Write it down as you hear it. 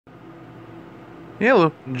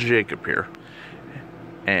Hello, Jacob here.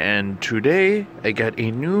 And today I got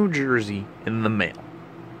a new jersey in the mail.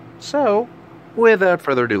 So, without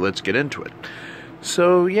further ado, let's get into it.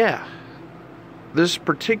 So, yeah. This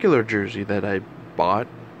particular jersey that I bought,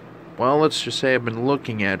 well, let's just say I've been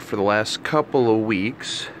looking at for the last couple of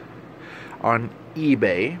weeks on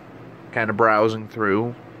eBay, kind of browsing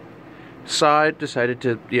through. Saw it, decided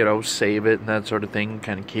to, save it and that sort of thing,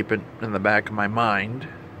 kind of keep it in the back of my mind.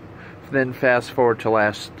 Then fast forward to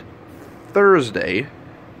last Thursday,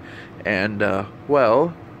 and,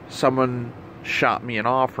 someone shot me an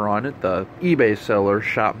offer on it. The eBay seller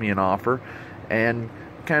shot me an offer, and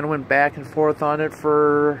kind of went back and forth on it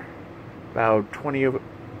for about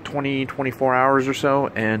 24 hours or so,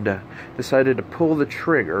 and decided to pull the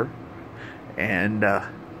trigger. And,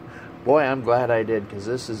 boy, I'm glad I did, because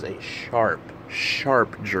this is a sharp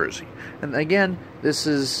jersey. And again, this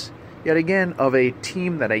is yet again of a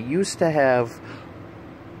team that I used to have,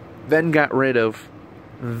 then got rid of,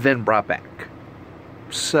 then brought back.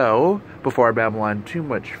 So, before I babble on too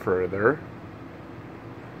much further,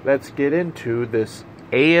 let's get into this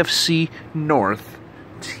AFC North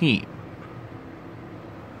team.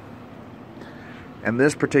 And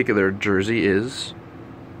this particular jersey is,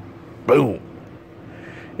 boom,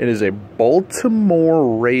 it is a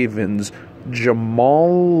Baltimore Ravens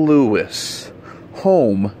Jamal Lewis.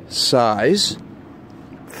 Home size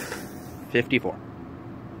 54.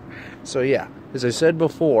 So yeah, as I said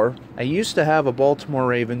before, I used to have a Baltimore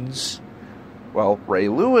Ravens, Ray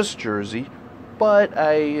Lewis jersey, but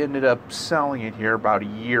I ended up selling it here about a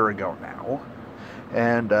year ago now.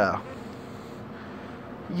 And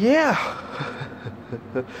yeah.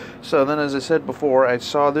 So then, as I said before, I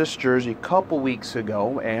saw this jersey a couple weeks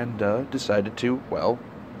ago and decided to,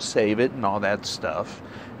 save it and all that stuff.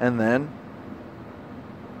 And then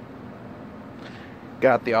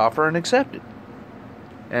got the offer and accepted.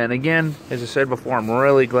 And again, as I said before, I'm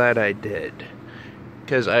really glad I did,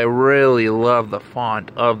 because I really love the font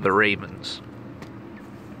of the Ravens.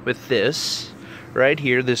 With this right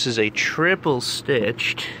here, this is a triple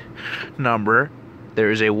stitched number.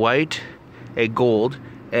 There's a white, a gold,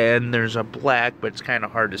 and there's a black, but it's kind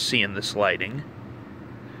of hard to see in this lighting.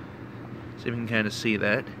 So you can kind of see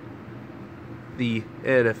that. The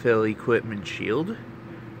NFL equipment shield.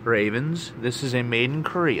 Ravens. This is a made in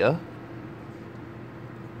Korea.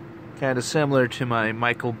 Kind of similar to my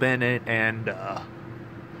Michael Bennett and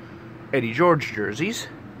Eddie George jerseys.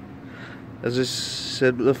 As I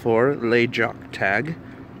said before, Le Jock tag.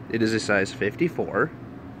 It is a size 54.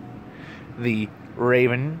 The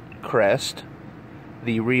Raven crest,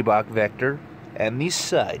 the Reebok vector, and the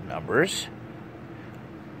side numbers.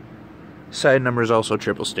 Side numbers also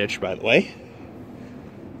triple stitched, by the way.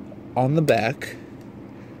 On the back,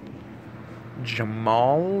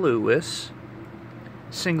 Jamal Lewis,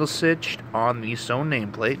 single stitched on the sewn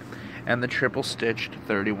nameplate, and the triple stitched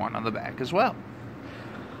 31 on the back as well.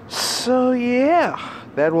 So yeah,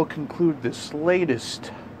 that will conclude this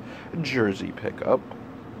latest jersey pickup.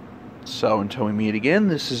 So until we meet again,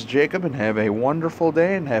 this is Jacob, and have a wonderful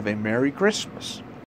day and have a Merry Christmas.